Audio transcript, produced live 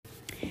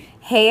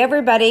Hey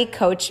everybody,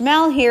 Coach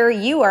Mel here.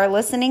 You are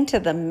listening to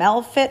the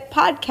Mel Fit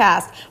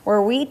Podcast,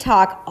 where we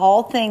talk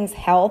all things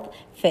health,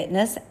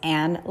 fitness,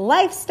 and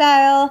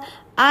lifestyle.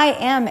 I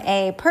am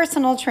a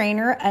personal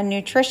trainer, a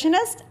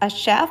nutritionist, a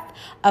chef,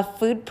 a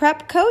food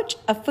prep coach,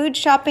 a food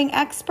shopping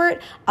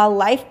expert, a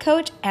life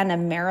coach, and a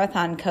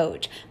marathon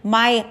coach.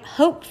 My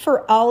hope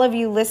for all of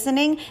you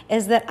listening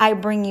is that I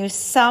bring you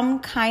some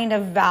kind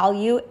of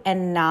value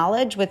and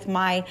knowledge with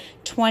my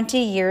 20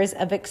 years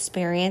of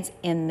experience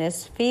in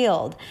this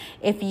field.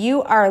 If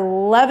you are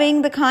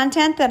loving the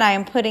content that I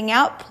am putting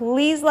out,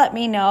 please let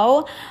me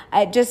know.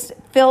 It just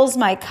fills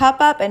my cup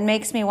up and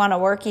makes me want to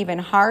work even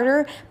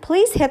harder.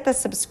 Please hit the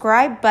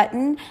subscribe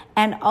button.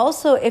 And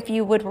also, if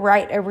you would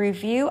write a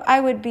review, I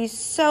would be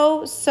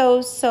so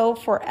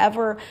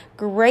forever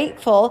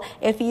grateful.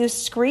 If you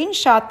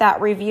screenshot that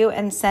review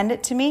and send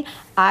it to me,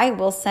 I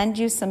will send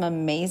you some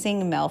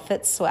amazing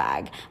Melfit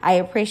swag. I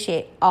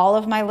appreciate all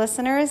of my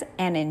listeners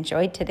and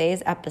enjoy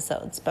today's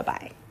episodes.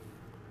 Bye-bye.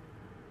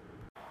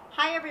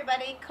 Hi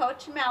everybody,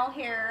 Coach Mel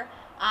here.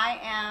 I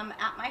am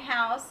at my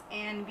house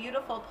in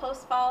beautiful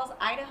Post Falls,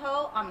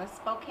 Idaho on the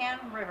Spokane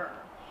River.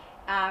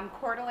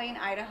 Coeur d'Alene,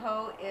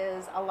 Idaho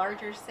is a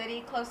larger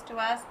city close to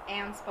us,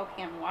 and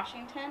Spokane,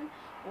 Washington.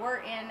 We're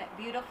in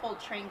beautiful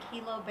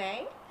Tranquilo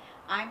Bay.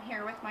 I'm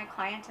here with my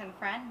client and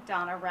friend,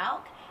 Donna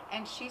Rauch,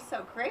 and she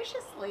so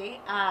graciously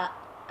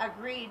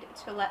agreed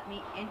to let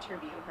me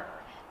interview her.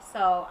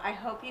 So I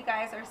hope you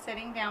guys are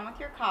sitting down with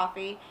your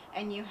coffee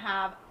and you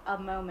have a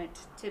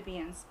moment to be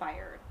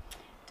inspired.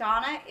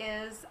 Donna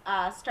is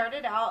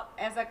started out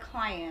as a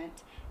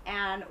client,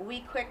 and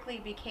we quickly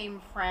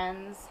became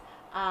friends.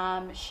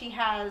 She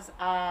has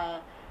a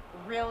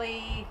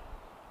really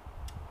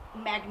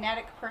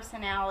magnetic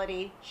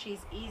personality. She's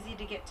easy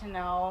to get to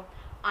know.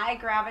 I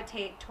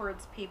gravitate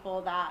towards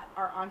people that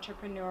are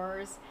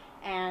entrepreneurs,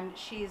 and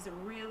she's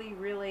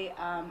really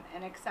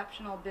an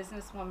exceptional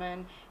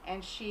businesswoman,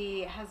 and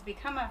she has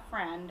become a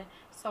friend,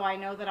 so I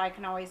know that I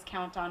can always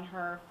count on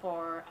her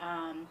for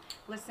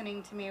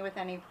listening to me with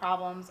any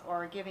problems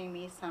or giving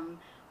me some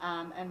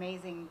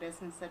amazing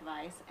business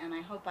advice, and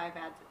I hope I've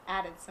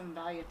added some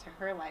value to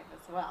her life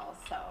as well.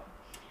 So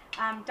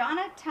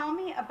Donna, tell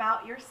me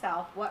about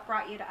yourself. What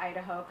brought you to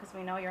Idaho? Because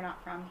we know you're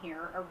not from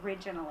here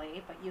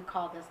originally, but you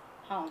call this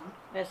home.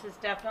 This is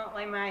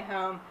definitely my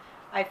home.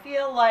 I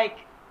feel like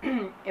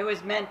it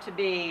was meant to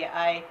be.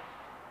 I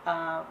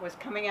was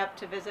coming up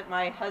to visit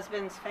my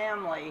husband's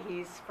family.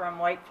 He's from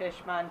Whitefish,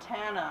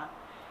 Montana,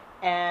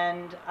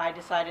 and I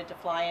decided to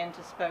fly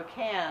into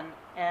Spokane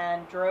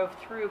and drove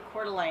through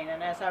Coeur d'Alene.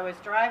 And as I was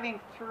driving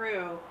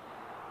through,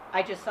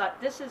 I just thought,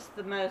 this is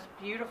the most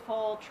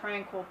beautiful,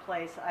 tranquil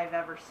place I've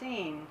ever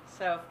seen.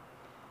 So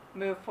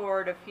move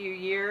forward a few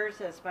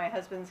years as my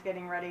husband's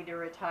getting ready to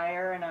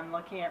retire and I'm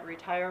looking at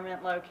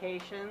retirement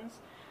locations.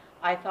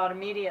 I thought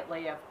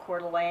immediately of Coeur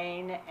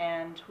d'Alene,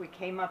 and we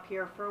came up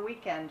here for a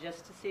weekend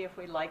just to see if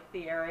we liked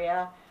the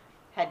area.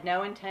 Had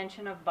no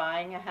intention of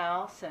buying a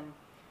house, and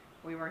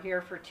we were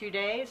here for 2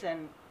 days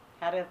and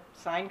had a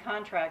signed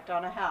contract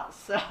on a house.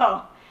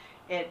 So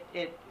it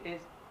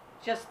is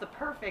just the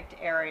perfect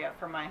area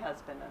for my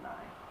husband and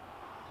I.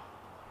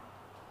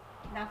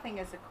 Nothing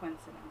is a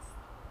coincidence.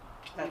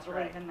 That's you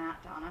believe in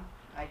that, Donna?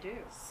 I do.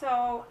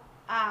 So,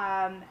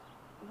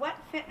 what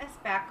fitness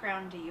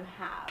background do you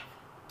have?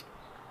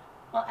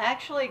 Well,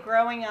 actually,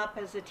 growing up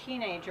as a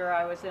teenager,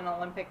 I was in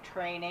Olympic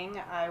training.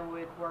 I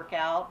would work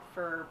out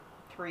for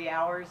 3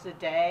 hours a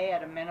day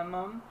at a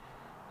minimum.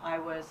 I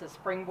was a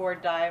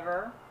springboard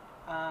diver.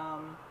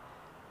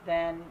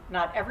 Then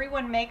not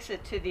everyone makes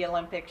it to the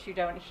Olympics. You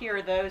don't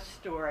hear those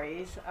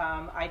stories.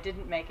 I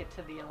didn't make it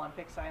to the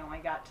Olympics. I only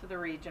got to the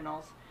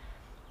regionals.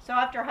 So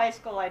after high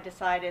school, I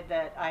decided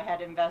that I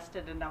had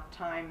invested enough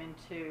time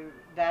into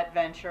that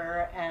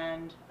venture,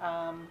 and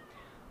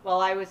while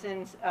I was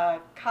in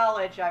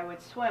college, I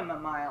would swim a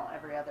mile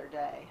every other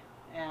day,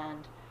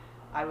 and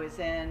I was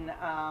in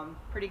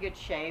pretty good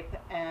shape.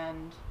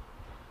 And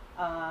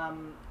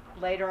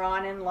later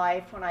on in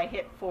life, when I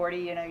hit 40,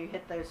 you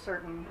hit those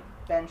certain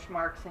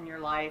benchmarks in your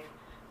life,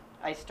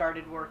 I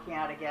started working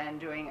out again,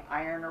 doing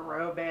iron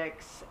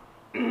aerobics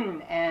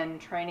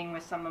and training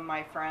with some of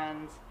my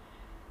friends.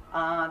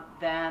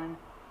 Then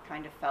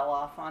kind of fell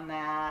off on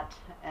that,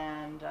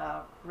 and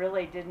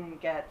really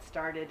didn't get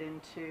started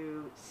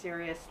into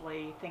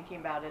seriously thinking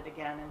about it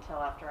again until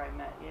after I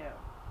met you.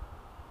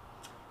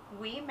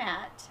 We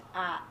met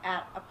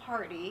at a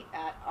party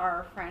at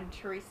our friend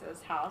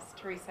Teresa's house.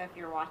 Teresa, if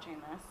you're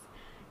watching this.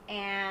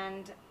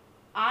 And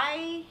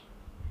I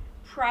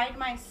pride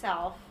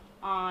myself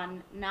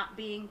on not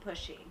being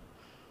pushy.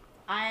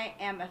 I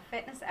am a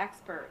fitness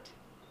expert.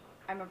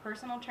 I'm a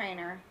personal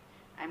trainer.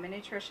 I'm a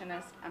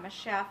nutritionist. I'm a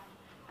chef.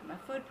 I'm a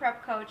food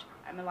prep coach,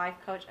 I'm a life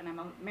coach, and I'm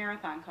a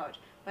marathon coach.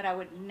 But I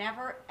would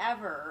never,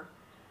 ever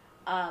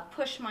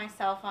push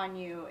myself on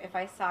you if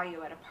I saw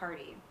you at a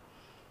party.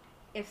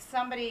 If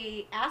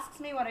somebody asks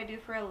me what I do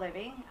for a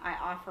living,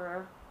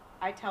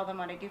 I tell them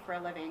what I do for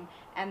a living.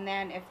 And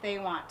then if they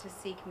want to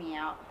seek me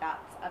out,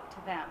 that's up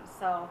to them.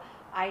 So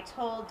I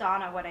told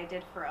Donna what I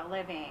did for a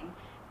living,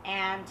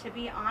 And to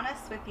be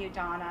honest with you,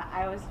 Donna,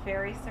 I was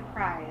very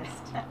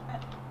surprised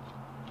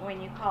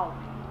when you called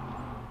me.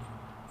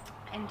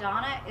 And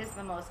Donna is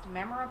the most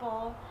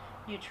memorable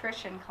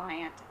nutrition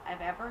client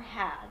I've ever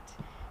had.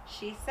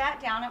 She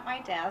sat down at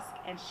my desk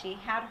and she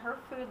had her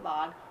food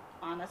log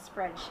on a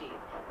spreadsheet.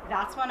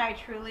 That's when I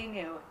truly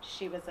knew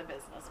she was a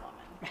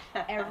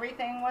businesswoman.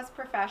 Everything was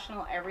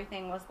professional,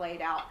 everything was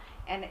laid out.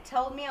 And it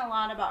told me a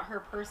lot about her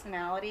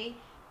personality.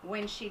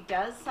 When she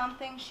does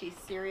something, she's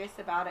serious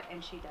about it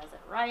and she does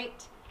it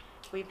right.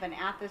 We've been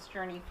at this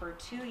journey for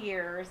 2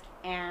 years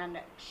and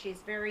she's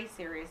very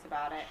serious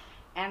about it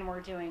and we're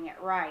doing it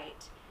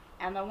right.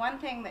 And the one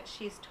thing that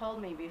she's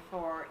told me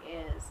before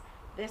is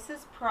this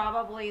is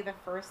probably the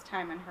first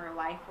time in her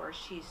life where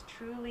she's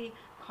truly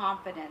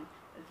confident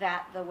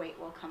that the weight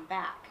will come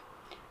back.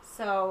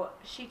 So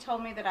she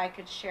told me that I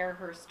could share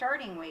her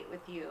starting weight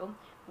with you,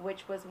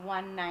 which was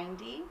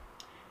 190.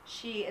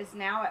 She is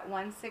now at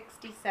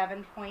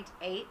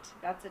 167.8.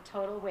 That's a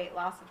total weight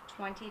loss of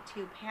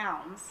 22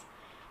 pounds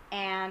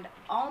and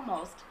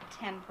almost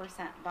 10%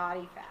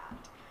 body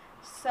fat.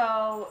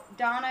 So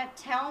Donna,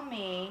 tell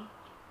me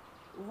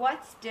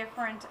what's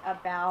different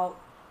about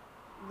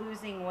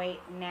losing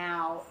weight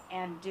now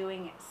and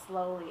doing it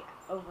slowly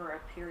over a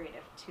period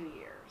of 2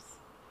 years?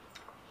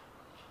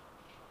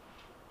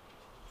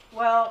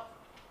 Well,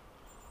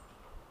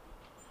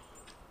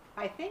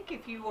 I think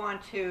if you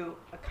want to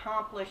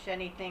accomplish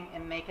anything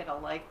and make it a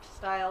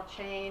lifestyle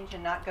change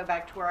and not go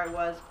back to where I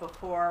was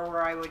before,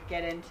 where I would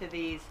get into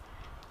these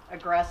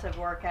aggressive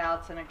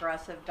workouts and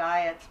aggressive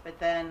diets, but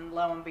then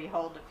lo and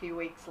behold, a few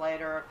weeks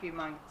later, a few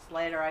months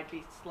later, I'd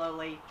be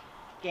slowly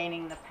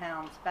gaining the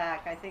pounds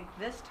back. I think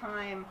this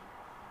time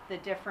the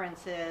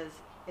difference is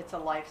it's a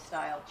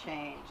lifestyle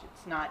change.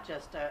 It's not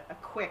just a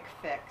quick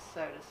fix,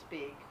 so to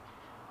speak.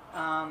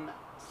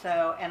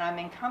 And I'm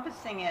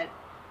encompassing it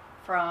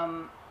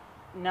from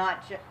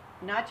not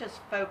just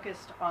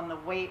focused on the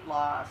weight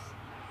loss,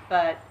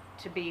 but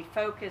to be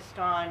focused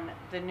on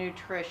the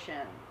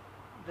nutrition,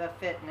 the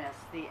fitness,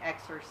 the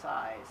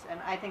exercise, and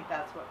I think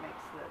that's what makes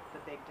the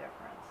big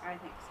difference. I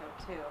think so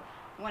too.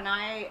 When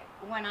I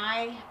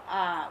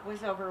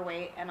was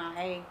overweight and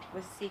I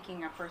was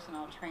seeking a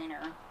personal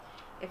trainer,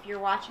 if you're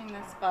watching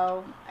this,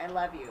 Bo, I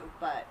love you,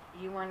 but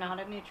you were not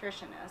a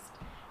nutritionist.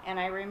 And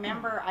I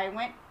remember I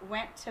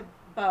went to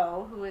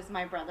Bo, who is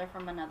my brother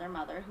from another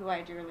mother, who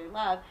I dearly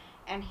love,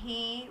 and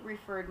he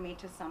referred me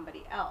to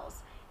somebody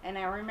else. And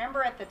I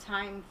remember at the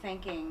time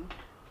thinking,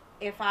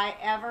 if I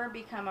ever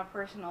become a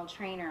personal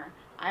trainer,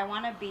 I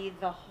want to be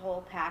the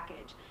whole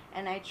package.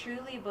 And I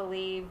truly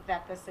believe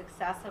that the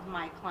success of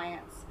my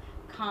clients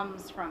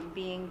comes from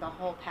being the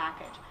whole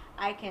package.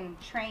 I can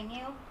train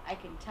you, I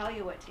can tell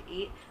you what to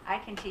eat, I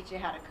can teach you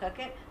how to cook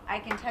it, I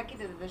can take you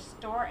to the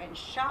store and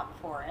shop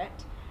for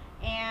it,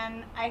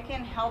 and I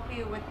can help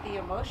you with the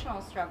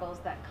emotional struggles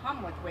that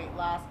come with weight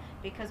loss,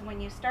 because when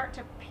you start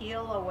to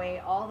peel away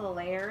all the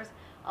layers,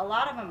 a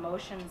lot of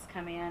emotions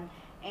come in.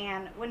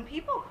 And when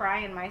people cry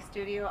in my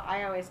studio,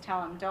 I always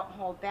tell them don't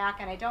hold back,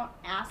 and I don't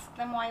ask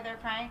them why they're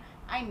crying.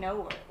 I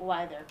know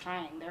why they're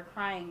crying. They're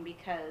crying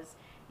because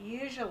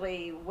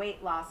usually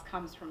weight loss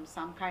comes from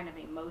some kind of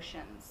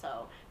emotion.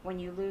 So when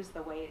you lose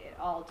the weight, it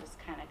all just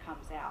kind of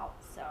comes out.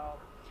 So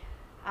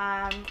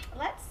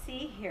let's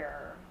see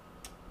here.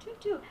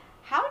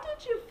 How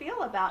did you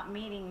feel about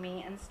meeting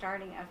me and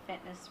starting a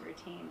fitness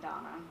routine,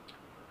 Donna?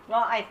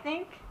 Well, I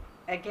think,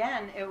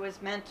 again, it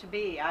was meant to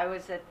be. I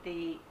was at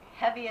the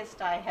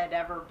heaviest I had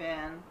ever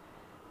been,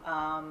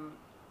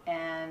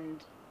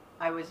 and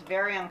I was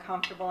very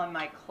uncomfortable in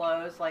my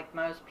clothes. Like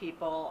most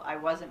people, I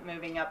wasn't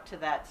moving up to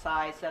that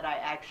size that I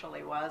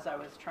actually was. I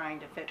was trying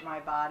to fit my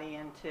body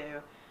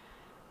into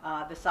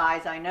the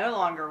size I no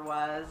longer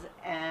was,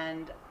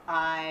 and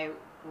I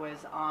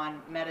was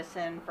on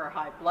medicine for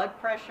high blood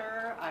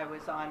pressure. I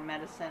was on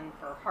medicine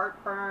for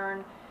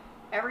heartburn.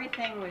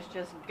 Everything was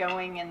just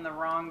going in the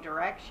wrong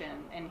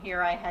direction, and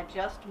here I had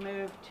just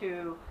moved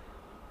to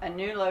a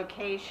new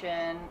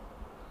location.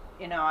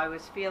 You know, I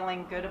was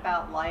feeling good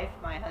about life.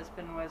 My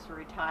husband was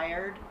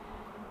retired,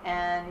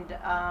 and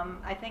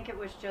I think it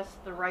was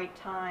just the right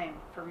time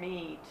for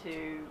me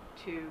to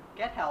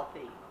get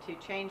healthy, to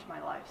change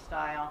my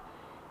lifestyle.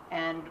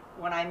 And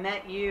when I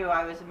met you,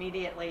 I was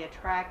immediately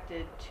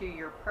attracted to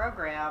your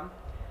program.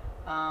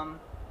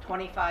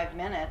 25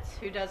 minutes.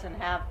 Who doesn't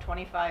have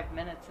 25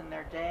 minutes in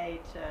their day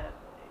to,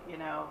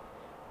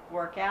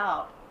 work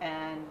out?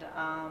 And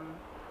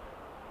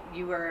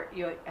you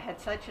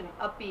had such an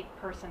upbeat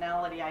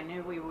personality. I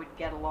knew we would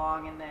get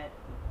along, and that,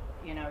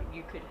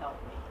 you could help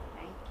me.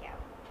 Thank you.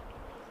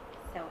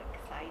 So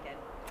excited.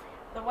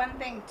 The one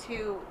thing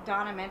too,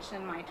 Donna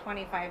mentioned my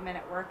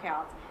 25-minute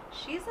workouts.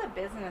 She's a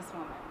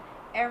businesswoman.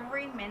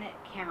 Every minute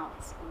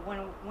counts.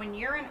 When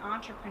you're an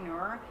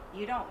entrepreneur,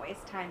 you don't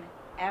waste time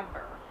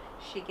ever.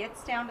 She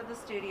gets down to the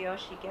studio,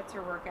 she gets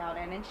her workout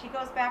in, and she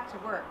goes back to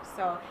work.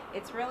 So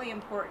it's really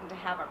important to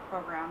have a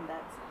program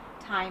that's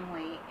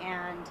timely.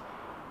 And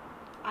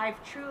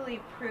I've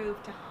truly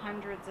proved to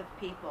hundreds of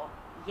people,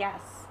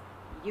 yes,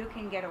 you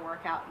can get a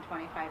workout in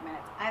 25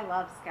 minutes. I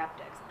love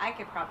skeptics. I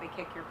could probably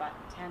kick your butt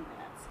in 10 minutes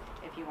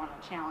if you want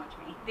to challenge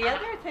me. The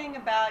other thing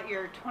about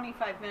your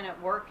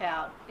 25-minute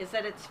workout is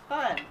that it's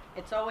fun.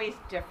 It's always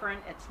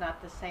different. It's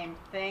not the same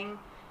thing.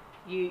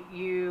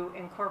 You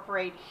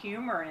incorporate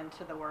humor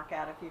into the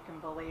workout, if you can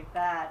believe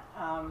that.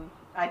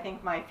 I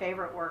think my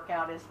favorite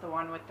workout is the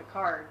one with the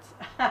cards.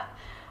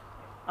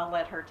 I'll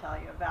let her tell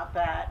you about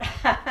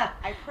that.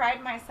 I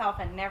pride myself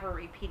in never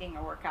repeating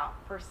a workout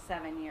for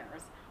 7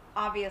 years.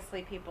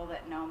 Obviously, people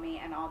that know me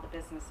and all the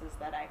businesses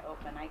that I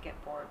open, I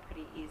get bored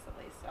pretty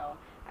easily. So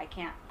I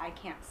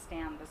can't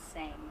stand the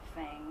same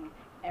thing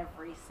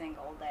every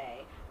single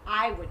day.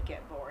 I would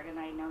get bored, and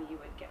I know you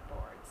would get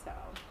bored. So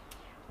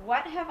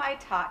what have I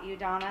taught you,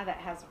 Donna, that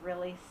has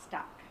really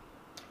stuck?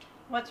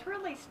 What's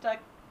really stuck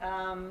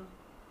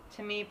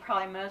to me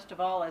probably most of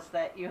all is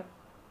that you,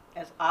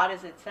 as odd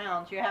as it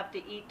sounds, you have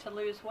to eat to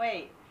lose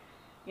weight.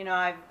 You know,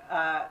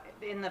 I've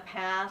in the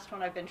past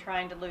when I've been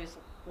trying to lose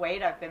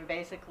weight, I've been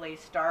basically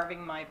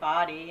starving my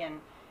body, and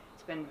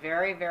it's been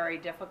very, very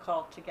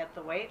difficult to get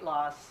the weight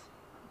loss.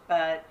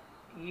 But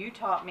you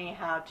taught me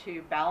how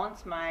to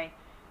balance my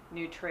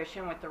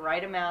nutrition with the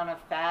right amount of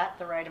fat,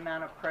 the right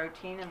amount of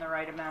protein, and the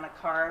right amount of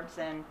carbs,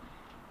 and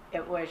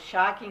it was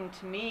shocking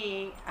to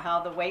me how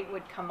the weight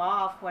would come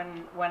off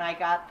when I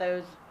got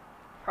those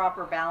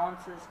proper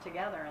balances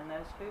together in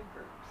those food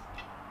groups.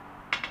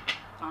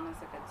 Donna's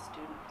a good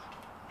student.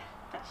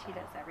 She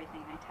does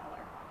everything I tell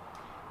her.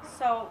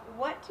 So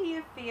what do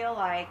you feel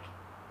like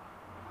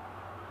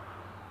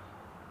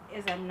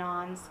is a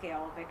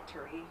non-scale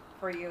victory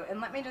for you? And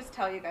let me just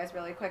tell you guys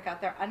really quick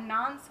out there, a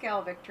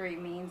non-scale victory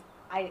means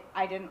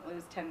I didn't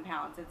lose 10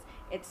 pounds.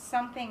 It's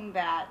something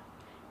that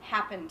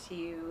happened to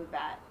you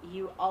that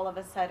you all of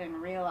a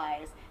sudden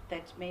realize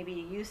that maybe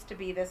you used to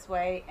be this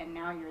way and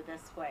now you're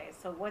this way.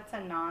 So what's a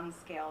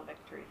non-scale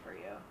victory for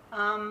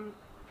you?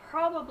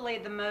 Probably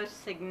the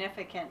most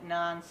significant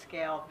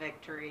non-scale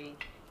victory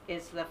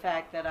is the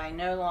fact that I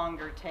no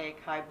longer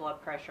take high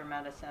blood pressure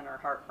medicine or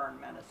heartburn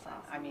medicine.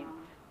 Awesome. I mean,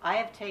 I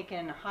have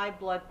taken high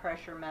blood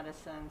pressure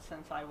medicine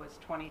since I was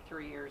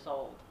 23 years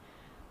old.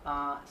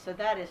 So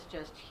that is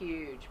just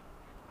huge.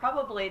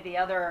 Probably the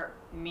other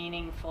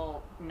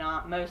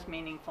most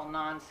meaningful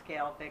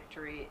non-scale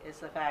victory is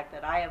the fact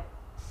that I have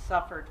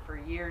suffered for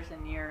years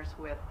and years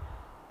with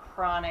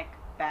chronic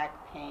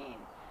back pain.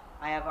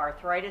 I have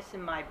arthritis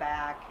in my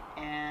back,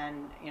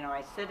 and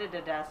I sit at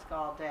a desk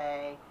all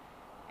day,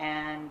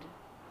 and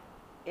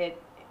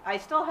I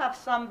still have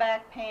some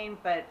back pain,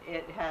 but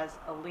it has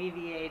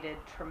alleviated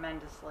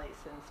tremendously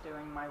since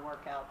doing my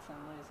workouts and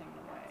losing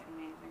the weight. That's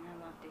amazing.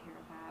 I love to hear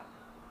that.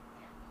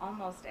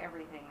 Almost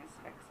everything is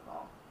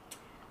fixable.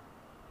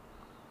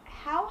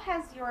 How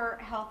has your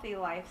healthy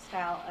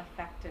lifestyle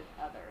affected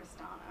others,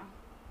 Donna?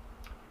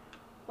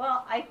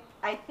 Well,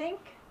 I think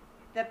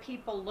that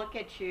people look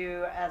at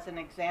you as an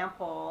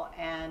example,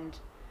 and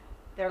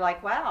they're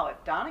like, wow,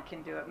 if Donna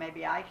can do it,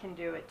 maybe I can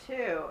do it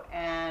too.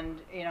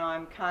 And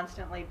I'm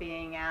constantly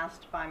being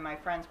asked by my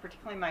friends,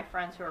 particularly my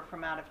friends who are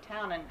from out of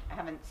town and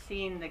haven't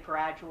seen the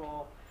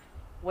gradual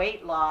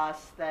weight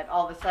loss, that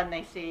all of a sudden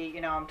they see,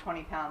 I'm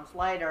 20 pounds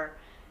lighter,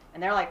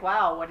 and they're like,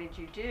 wow, what did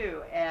you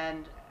do?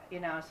 And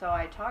so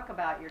I talk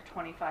about your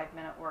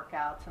 25-minute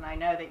workouts, and I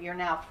know that you're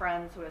now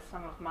friends with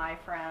some of my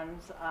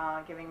friends,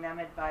 giving them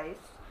advice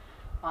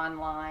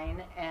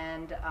online,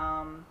 and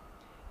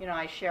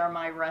I share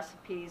my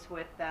recipes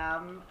with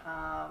them.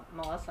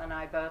 Melissa and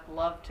I both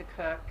love to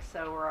cook,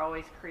 so we're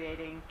always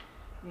creating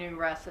new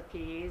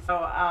recipes.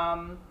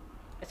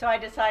 So I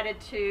decided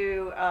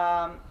to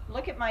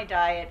look at my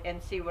diet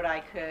and see what I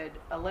could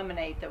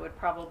eliminate that would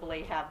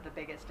probably have the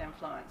biggest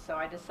influence. So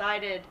I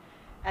decided,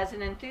 as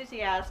an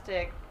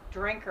enthusiastic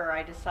drinker,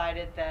 I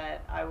decided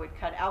that I would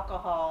cut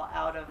alcohol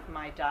out of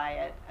my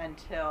diet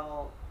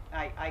until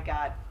I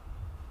got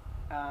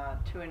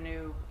to a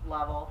new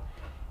level.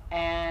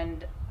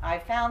 And I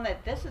found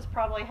that this has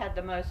probably had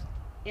the most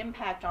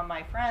impact on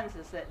my friends,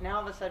 is that now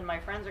all of a sudden my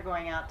friends are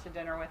going out to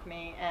dinner with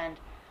me and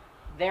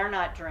they're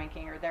not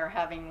drinking, or they're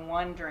having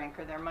one drink,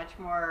 or they're much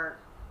more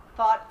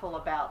thoughtful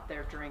about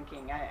their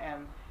drinking.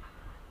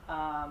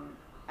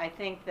 I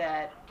think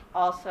that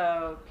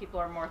also people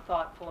are more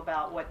thoughtful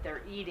about what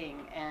they're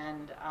eating,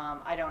 and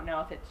I don't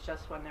know if it's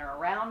just when they're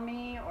around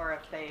me or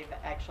if they've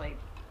actually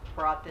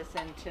brought this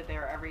into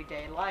their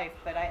everyday life,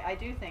 but I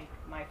do think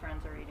my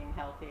friends are eating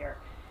healthier.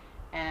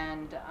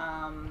 And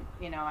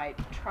I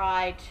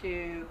try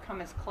to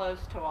come as close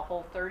to a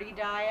Whole30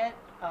 diet,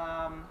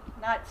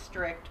 not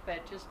strict,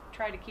 but just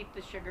try to keep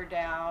the sugar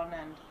down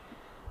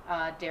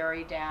and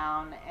dairy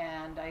down.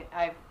 And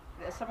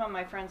some of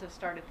my friends have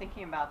started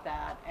thinking about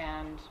that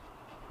and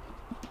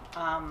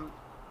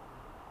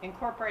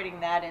incorporating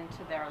that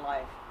into their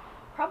life.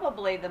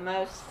 Probably the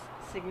most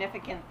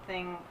significant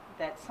thing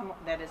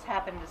that has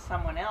happened to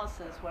someone else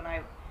is when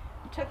I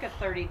took a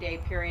 30-day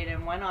period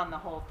and went on the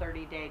whole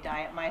 30-day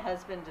diet. My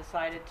husband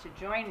decided to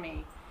join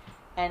me,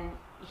 and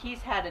he's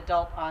had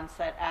adult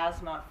onset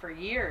asthma for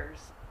years,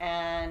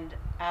 and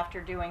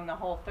after doing the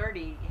whole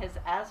 30, his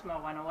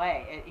asthma went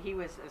away. He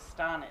was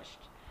astonished.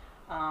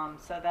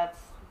 So that's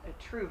a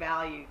true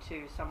value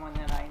to someone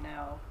that I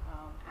know.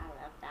 I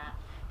love that.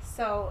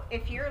 So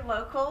if you're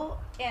local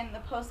in the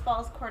Post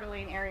Falls, Coeur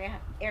d'Alene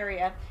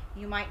area,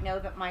 you might know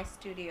that my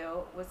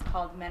studio is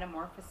called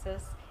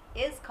Metamorphosis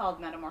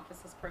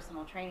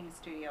Personal Training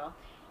Studio.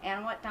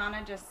 And what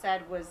Donna just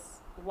said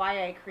was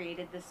why I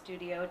created the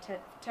studio,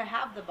 to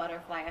have the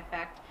butterfly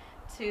effect,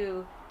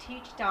 to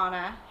teach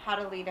Donna how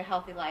to lead a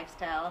healthy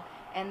lifestyle,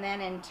 and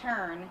then in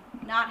turn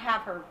not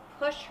have her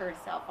push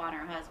herself on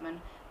her husband,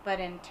 but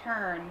in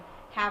turn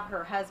have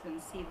her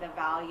husband see the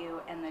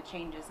value and the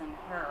changes in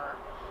her.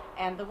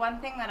 And the one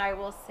thing that I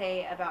will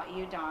say about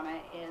you, Donna,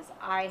 is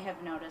I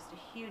have noticed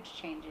a huge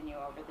change in you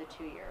over the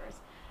 2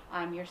 years.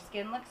 Your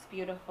skin looks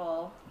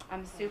beautiful.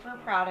 I'm super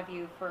proud of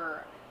you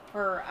for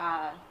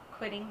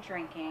quitting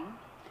drinking.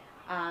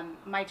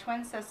 My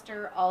twin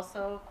sister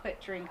also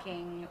quit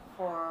drinking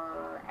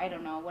for, I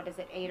don't know,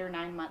 8 or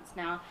 9 months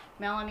now.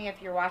 Melanie,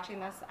 if you're watching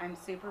this, I'm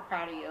super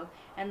proud of you.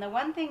 And the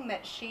one thing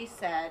that she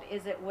said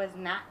is it was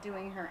not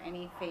doing her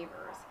any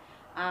favors.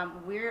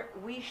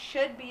 We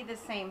should be the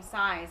same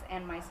size,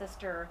 and my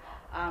sister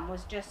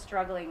was just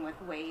struggling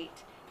with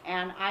weight.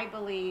 And I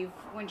believe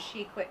when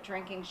she quit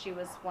drinking, she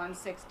was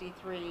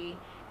 163,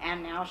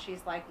 and now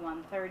she's like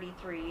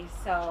 133.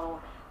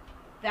 So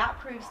that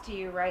proves to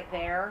you right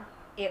there,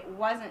 it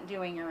wasn't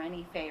doing her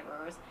any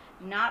favors.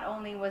 Not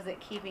only was it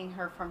keeping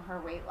her from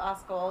her weight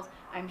loss goals,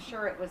 I'm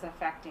sure it was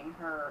affecting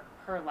her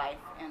life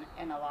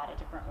in a lot of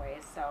different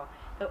ways.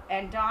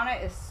 And Donna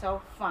is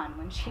so fun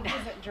when she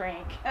doesn't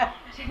drink.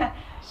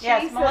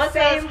 Yes,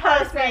 Melissa's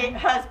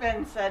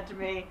husband said to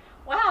me,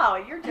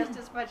 "Wow, you're just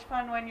as much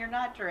fun when you're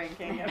not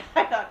drinking." And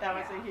I thought that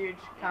was a huge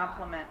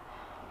compliment.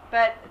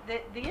 But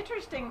the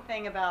interesting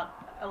thing about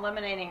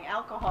eliminating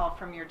alcohol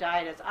from your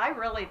diet is I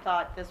really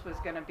thought this was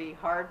going to be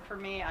hard for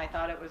me. I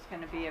thought it was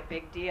going to be a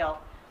big deal.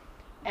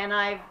 And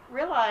I've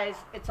realized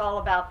it's all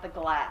about the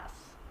glass.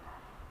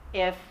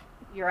 If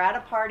you're at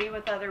a party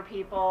with other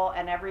people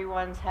and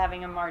everyone's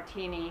having a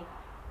martini,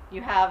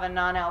 you have a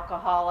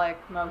non-alcoholic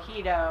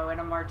mojito in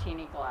a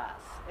martini glass.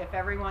 If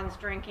everyone's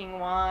drinking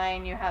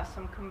wine, you have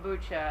some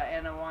kombucha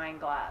in a wine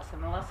glass.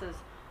 And Melissa's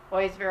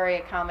always very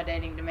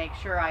accommodating to make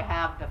sure I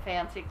have the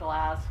fancy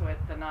glass with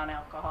the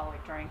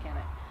non-alcoholic drink in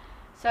it.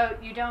 So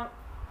you don't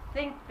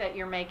think that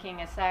you're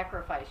making a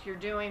sacrifice. You're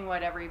doing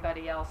what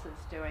everybody else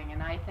is doing.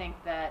 And I think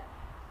that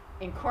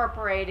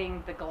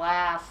incorporating the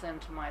glass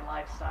into my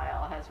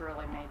lifestyle has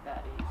really made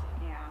that easy.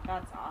 Yeah,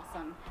 that's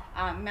awesome.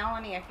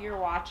 Melanie, if you're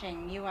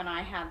watching, you and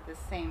I had the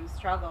same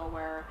struggle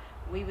where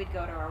we would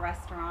go to a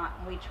restaurant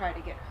and we try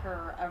to get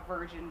her a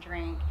virgin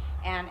drink.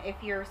 And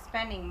if you're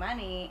spending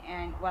money,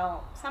 and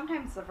well,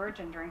 sometimes the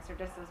virgin drinks are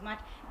just as much,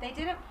 they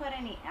didn't put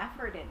any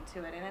effort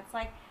into it. And it's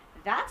like,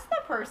 that's the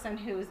person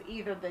who's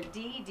either the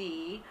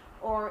DD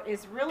or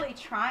is really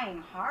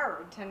trying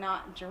hard to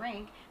not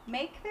drink.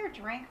 Make their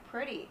drink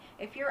pretty.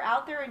 If you're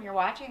out there and you're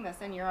watching this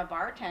and you're a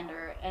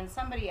bartender and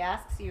somebody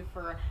asks you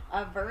for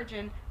a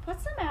virgin, put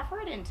some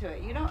effort into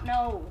it. You don't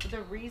know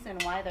the reason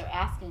why they're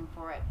asking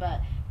for it, but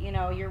you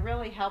know, you're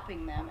really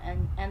helping them,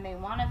 and they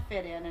want to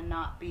fit in and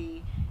not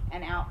be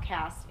an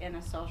outcast in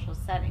a social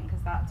setting,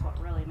 because that's what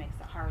really makes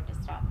it hard to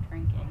stop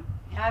drinking.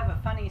 I have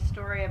a funny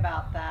story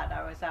about that.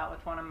 I was out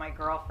with one of my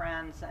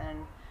girlfriends,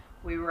 and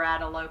we were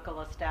at a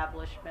local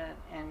establishment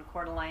in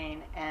Coeur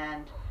d'Alene,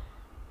 and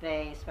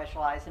they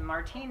specialize in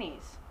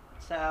martinis.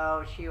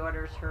 So she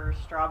orders her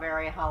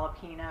strawberry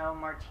jalapeno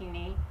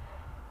martini,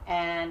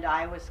 and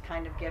I was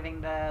kind of giving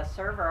the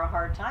server a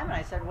hard time, and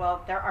I said,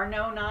 well, there are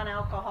no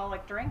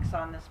non-alcoholic drinks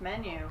on this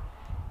menu.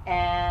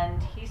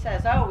 And he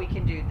says, oh, we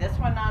can do this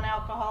one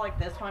non-alcoholic,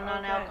 this one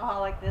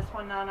non-alcoholic, this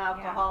one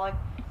non-alcoholic.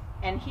 Yeah.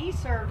 And he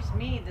serves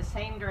me the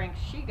same drink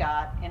she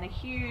got in a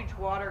huge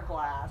water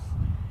glass.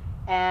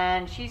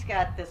 And she's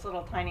got this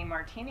little tiny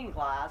martini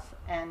glass.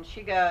 And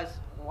she goes,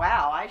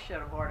 wow, I should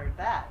have ordered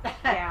that.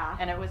 Yeah.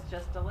 And it was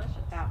just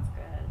delicious. That's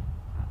good.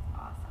 That's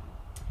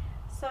awesome.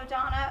 So,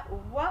 Donna,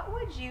 what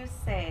would you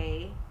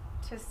say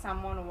to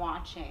someone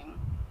watching,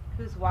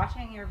 who's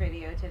watching your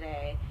video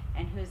today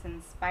and who's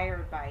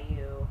inspired by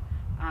you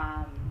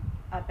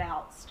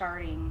about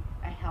starting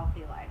a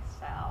healthy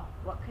lifestyle?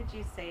 What could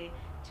you say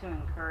to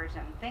encourage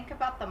them? Think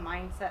about the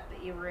mindset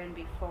that you were in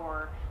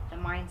before, the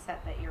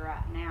mindset that you're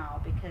at now,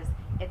 because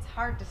it's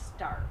hard to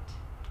start.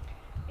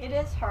 It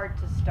is hard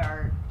to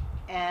start,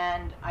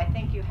 and I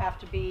think you have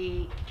to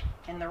be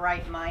in the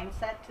right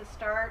mindset to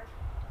start.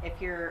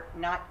 If you're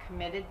not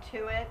committed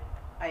to it,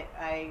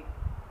 I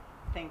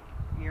think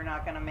you're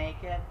not going to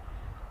make it.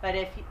 But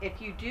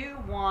if you do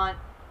want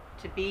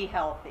to be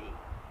healthy,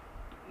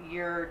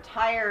 you're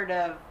tired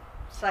of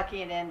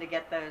sucking it in to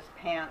get those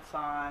pants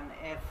on,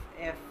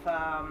 if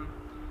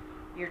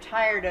you're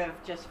tired of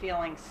just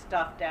feeling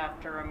stuffed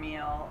after a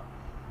meal,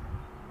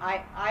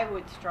 I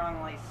would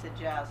strongly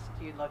suggest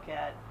you look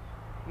at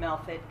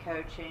MelFit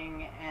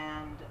coaching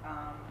and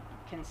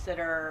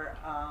consider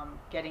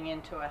getting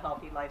into a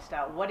healthy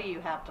lifestyle. What do you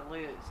have to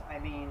lose? I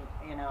mean,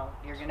 you know,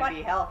 you're going to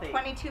be healthy.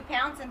 22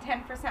 pounds and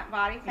 10%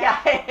 body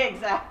fat? Yeah,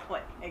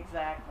 exactly.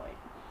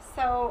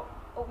 So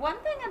one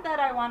thing that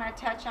I want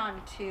to touch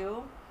on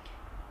too,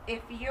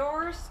 if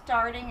you're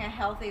starting a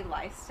healthy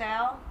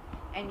lifestyle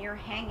and you're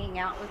hanging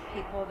out with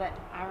people that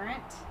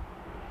aren't,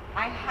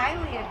 I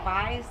highly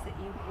advise that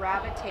you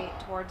gravitate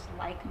towards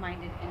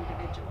like-minded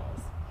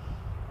individuals.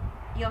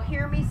 You'll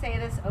hear me say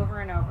this over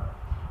and over.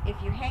 If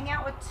you hang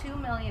out with 2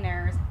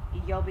 millionaires,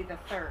 you'll be the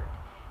third.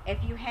 If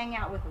you hang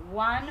out with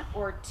 1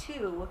 or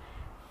 2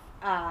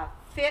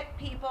 fit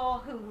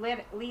people who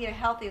lead a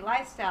healthy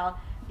lifestyle,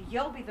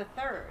 you'll be the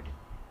third.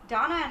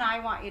 Donna and I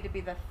want you to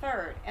be the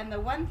third. And the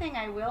one thing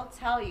I will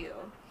tell you,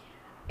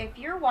 if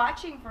you're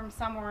watching from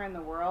somewhere in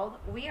the world,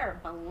 we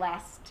are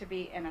blessed to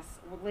be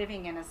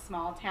living in a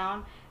small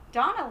town.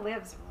 Donna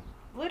lives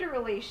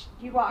literally,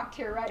 you walked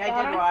here, right, Donna?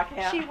 I did walk,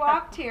 yeah. She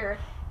walked here.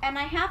 And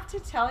I have to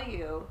tell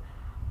you,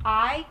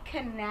 I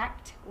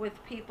connect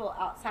with people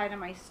outside of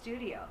my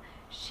studio.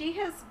 She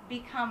has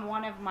become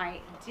one of my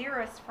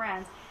dearest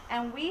friends,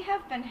 and we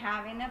have been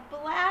having a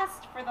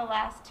blast for the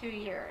last 2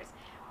 years.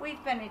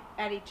 We've been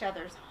at each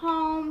other's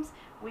homes.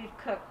 We've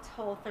cooked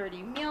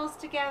Whole30 meals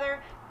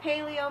together,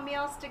 paleo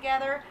meals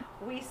together.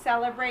 We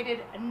celebrated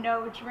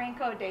No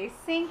Drinko de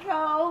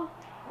Cinco.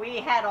 We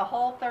had a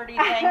Whole30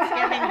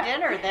 Thanksgiving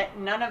dinner that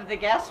none of the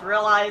guests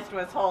realized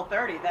was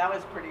Whole30. That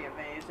was pretty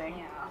amazing.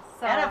 Yeah.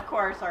 So, and of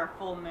course, our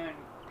full moon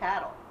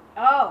paddle.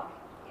 Oh,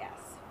 yes,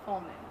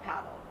 full moon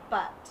paddle.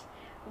 But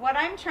what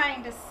I'm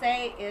trying to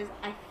say is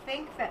I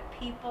think that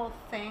people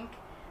think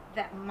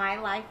that my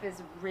life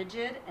is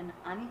rigid and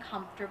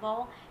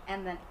uncomfortable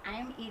and that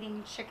I'm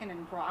eating chicken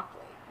and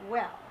broccoli.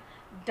 Well,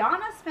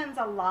 Donna spends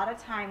a lot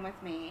of time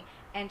with me,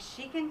 and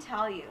she can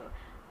tell you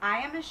I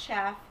am a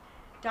chef.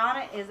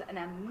 Donna is an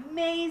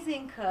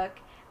amazing cook.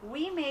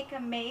 We make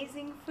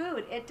amazing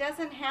food. It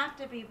doesn't have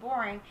to be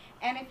boring.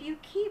 And if you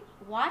keep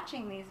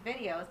watching these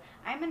videos,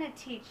 I'm going to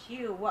teach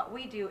you what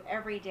we do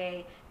every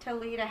day to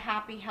lead a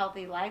happy,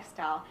 healthy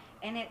lifestyle.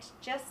 And it's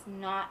just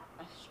not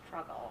a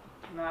struggle.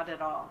 Not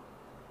at all.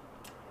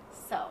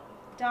 So,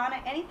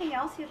 Donna, anything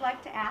else you'd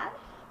like to add?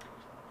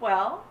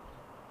 Well,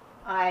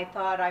 I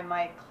thought I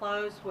might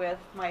close with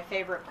my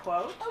favorite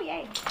quote. Oh,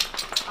 yay.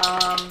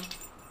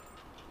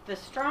 The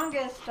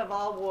strongest of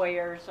all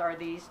warriors are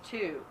these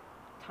two,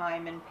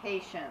 time and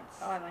patience.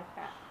 Oh, I like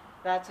that.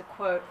 That's a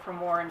quote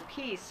from War and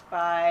Peace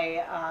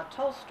by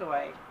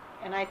Tolstoy.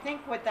 And I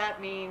think what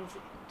that means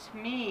to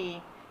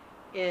me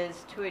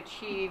is to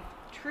achieve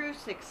true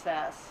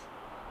success.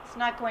 It's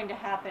not going to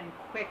happen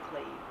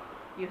quickly.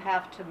 You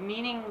have to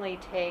meaningfully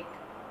take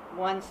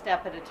one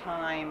step at a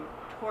time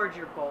towards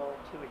your goal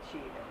to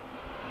achieve it.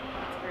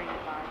 That's great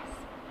advice.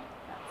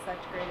 That's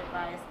such great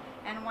advice.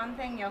 And one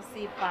thing you'll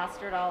see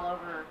plastered all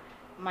over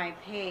my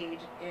page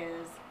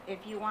is if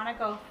you want to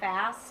go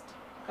fast,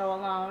 go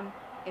alone.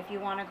 If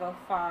you want to go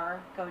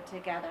far, go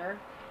together.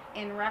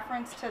 In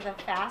reference to the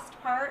fast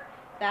part,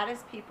 that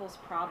is people's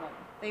problem.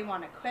 They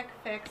want a quick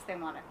fix. They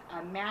want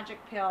a magic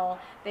pill.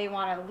 They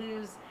want to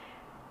lose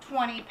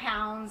 20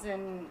 pounds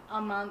in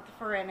a month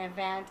for an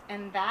event,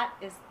 and that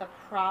is the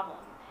problem.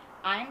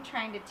 I'm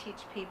trying to teach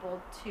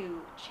people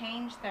to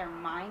change their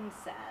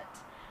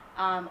mindset.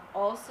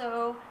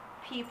 Also,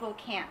 people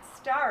can't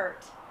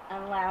start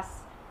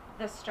unless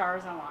the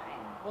stars align.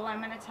 Well, I'm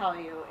going to tell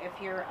you, if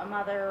you're a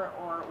mother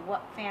or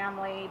what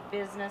family,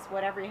 business,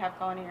 whatever you have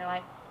going in your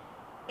life,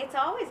 it's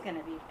always going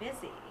to be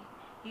busy.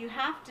 You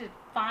have to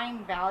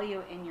find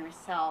value in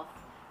yourself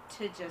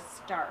to just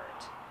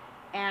start.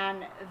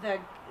 And the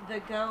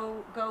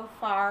go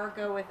far,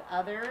 go with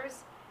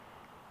others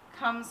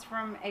comes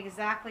from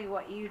exactly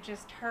what you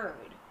just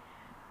heard.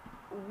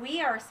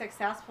 We are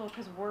successful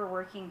because we're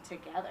working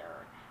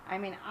together. I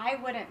mean, I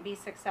wouldn't be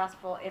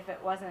successful if it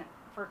wasn't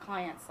for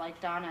clients like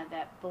Donna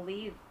that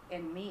believe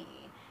in me.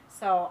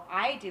 So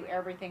I do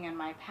everything in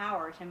my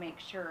power to make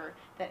sure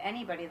that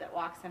anybody that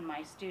walks in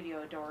my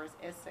studio doors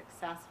is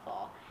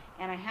successful.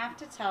 And I have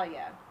to tell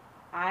you,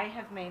 I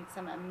have made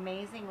some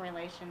amazing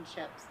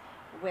relationships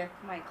with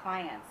my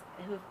clients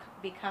who've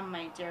become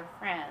my dear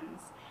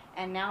friends.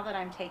 And now that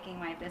I'm taking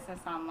my business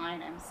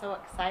online, I'm so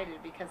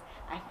excited because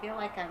I feel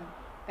like I'm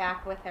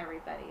back with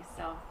everybody.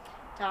 So,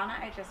 Donna,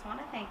 I just want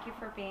to thank you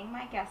for being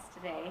my guest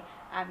today.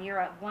 You're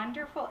a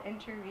wonderful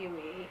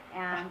interviewee,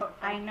 and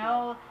I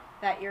know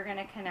that you're going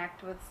to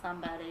connect with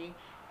somebody.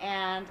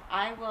 And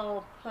I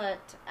will put,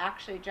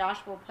 actually, Josh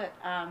will put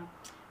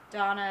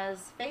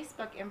Donna's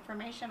Facebook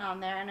information on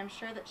there, and I'm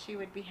sure that she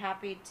would be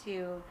happy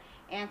to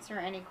answer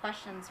any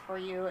questions for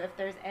you if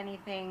there's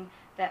anything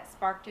that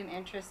sparked an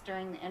interest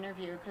during the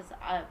interview, because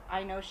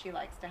I know she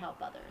likes to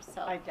help others.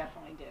 So I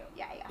definitely do.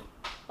 Yeah.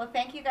 Well,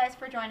 thank you guys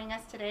for joining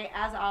us today.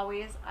 As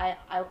always, I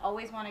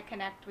always want to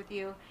connect with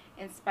you,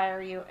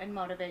 inspire you, and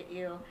motivate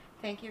you.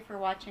 Thank you for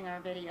watching our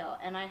video,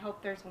 and I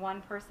hope there's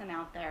one person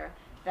out there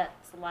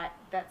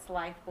that's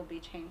life will be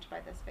changed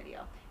by this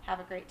video. Have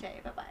a great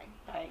day.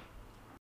 Bye-bye. Bye.